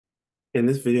In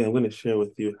this video, I'm going to share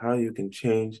with you how you can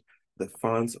change the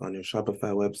fonts on your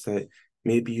Shopify website.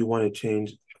 Maybe you want to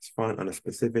change font on a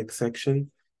specific section.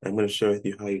 I'm going to share with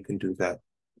you how you can do that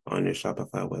on your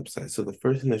Shopify website. So the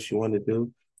first thing that you want to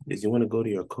do is you want to go to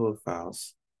your code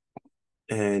files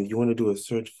and you want to do a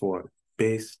search for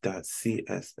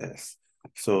base.css.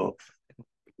 So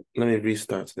let me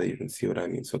restart so that you can see what I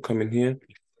mean. So come in here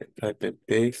and type in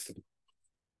base.css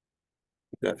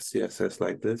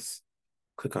like this.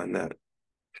 Click on that.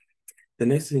 The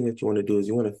next thing that you want to do is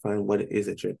you want to find what it is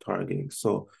that you're targeting.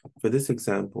 So for this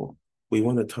example, we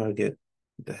want to target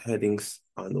the headings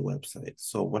on the website.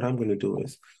 So what I'm going to do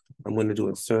is I'm going to do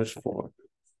a search for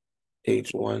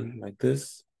H1 like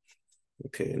this.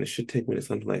 Okay, and it should take me to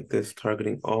something like this,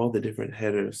 targeting all the different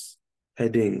headings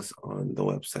on the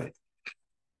website.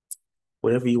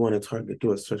 Whatever you want to target,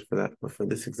 do a search for that. But for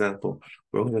this example,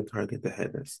 we're going to target the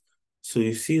headers. So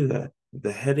you see that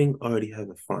the heading already has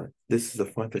a font. This is a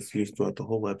font that's used throughout the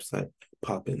whole website,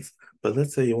 Poppins. But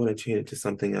let's say you want to change it to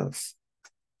something else.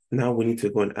 Now we need to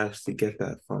go and actually get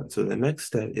that font. So the next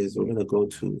step is we're going to go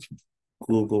to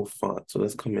Google Font. So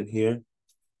let's come in here,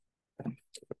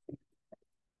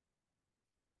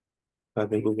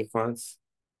 type in Google Fonts.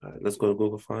 All right, let's go to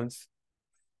Google Fonts.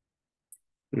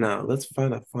 Now let's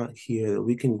find a font here that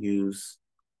we can use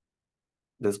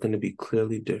that's going to be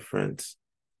clearly different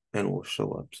and will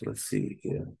show up. So let's see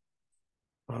here.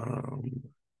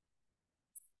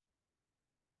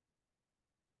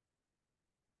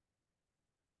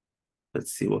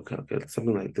 Let's see what kind of,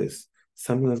 something like this.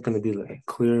 Something that's going to be like a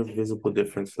clear, visible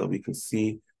difference so that we can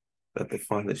see that the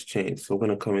font has changed. So we're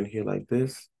going to come in here like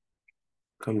this,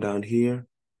 come down here,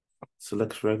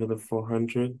 select regular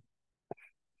 400.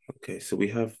 Okay, so we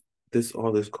have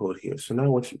all this code here. So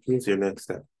now here's your next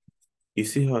step. You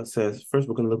see how it says, first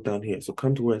we're going to look down here. So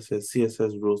come to where it says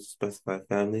CSS rules to specify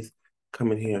families.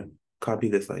 Come in here, copy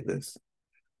this like this.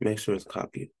 Make sure it's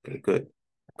copied. Okay, good.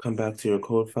 Come back to your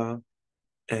code file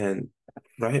and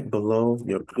right below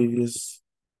your previous,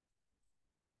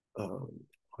 hold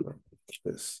on,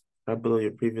 this. Right below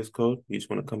your previous code, you just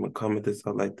want to come and comment this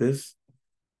out like this,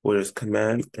 where there's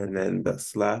command and then the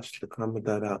slash to comment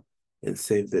that out and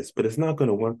save this. But it's not going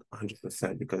to work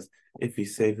 100% because if you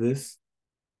save this,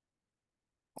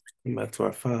 come back to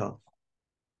our file,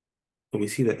 and we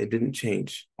see that it didn't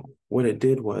change. What it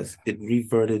did was it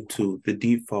reverted to the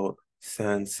default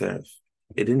sans serif.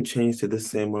 It didn't change to this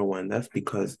same one. That's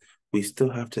because we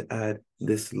still have to add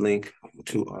this link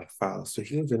to our file. So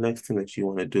here's the next thing that you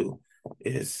want to do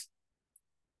is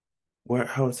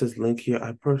how it says link here.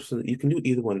 You can do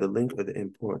either one, the link or the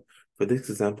import. For this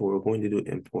example, we're going to do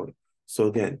import. So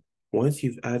again, once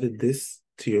you've added this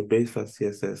to your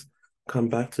base.css, come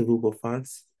back to Google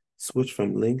Fonts, switch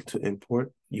from link to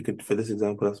import. You can, for this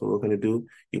example, that's what we're going to do.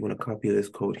 You want to copy this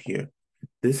code here.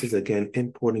 This is again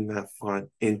importing that font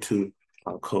into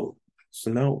our code.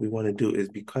 So now what we want to do is,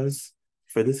 because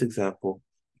for this example,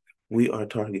 we are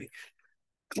targeting.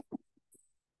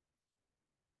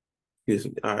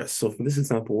 All right, so for this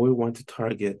example, we want to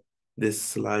target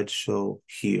this slideshow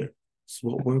here. So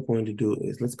what we're going to do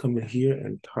is let's come in here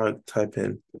and type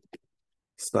in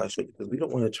slideshow because we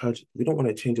don't want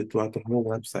to change it throughout the whole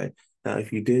website. Now,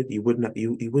 if you did, you wouldn't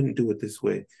do it this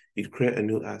way. You'd create a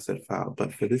new asset file.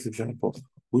 But for this example,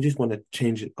 we just want to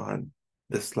change it on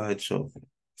the slideshow.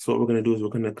 So what we're going to do is we're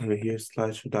going to come in here,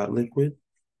 slideshow.liquid,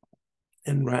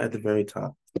 and right at the very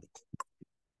top,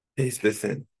 paste this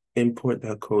in, import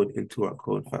that code into our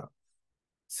code file.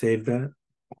 Save that.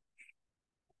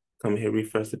 Come here,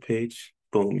 refresh the page.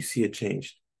 Boom, you see it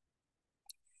changed.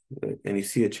 And you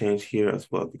see a change here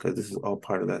as well because this is all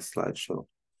part of that slideshow.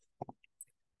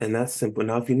 And that's simple.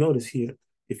 Now, if you notice here,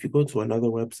 if you go to another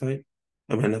website,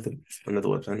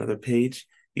 another page,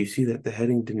 you see that the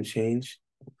heading didn't change.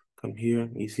 Come here,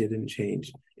 you see it didn't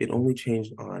change. It only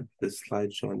changed on the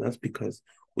slideshow, and that's because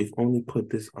we've only put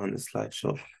this on the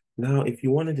slideshow. Now, if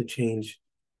you wanted to change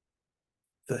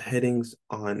the headings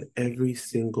on every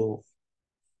single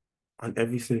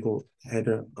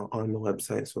header on the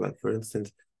website. So like, for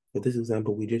instance, for this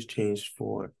example, we just changed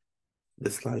for the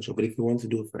slideshow. But if you want to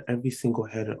do it for every single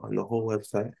header on the whole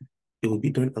website, it would be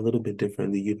done a little bit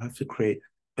differently. You'd have to create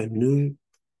a new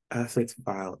assets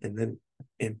file and then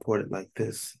import it like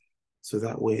this. So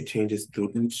that way it changes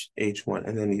through each H1.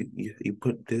 And then you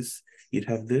put this, you'd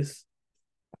have this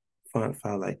font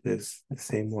file like this, the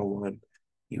same one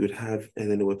you would have, and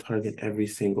then it would target every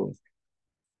single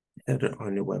header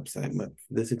on your website. But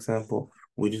for this example,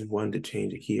 we just wanted to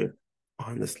change it here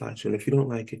on the slideshow. And if you don't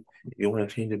like it, if you want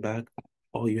to change it back,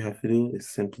 all you have to do is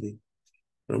simply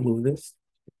remove this,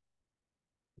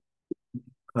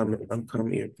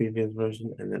 uncomment your previous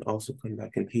version, and then also come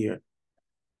back in here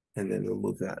and then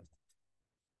remove that.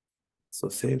 So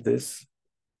save this,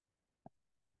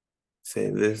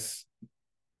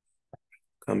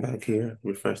 come back here,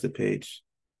 refresh the page,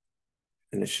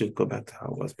 and it should go back to how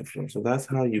it was before. So that's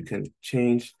how you can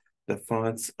change the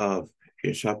fonts of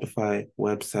your Shopify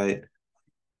website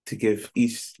to give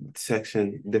each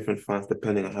section different fonts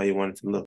depending on how you want it to look.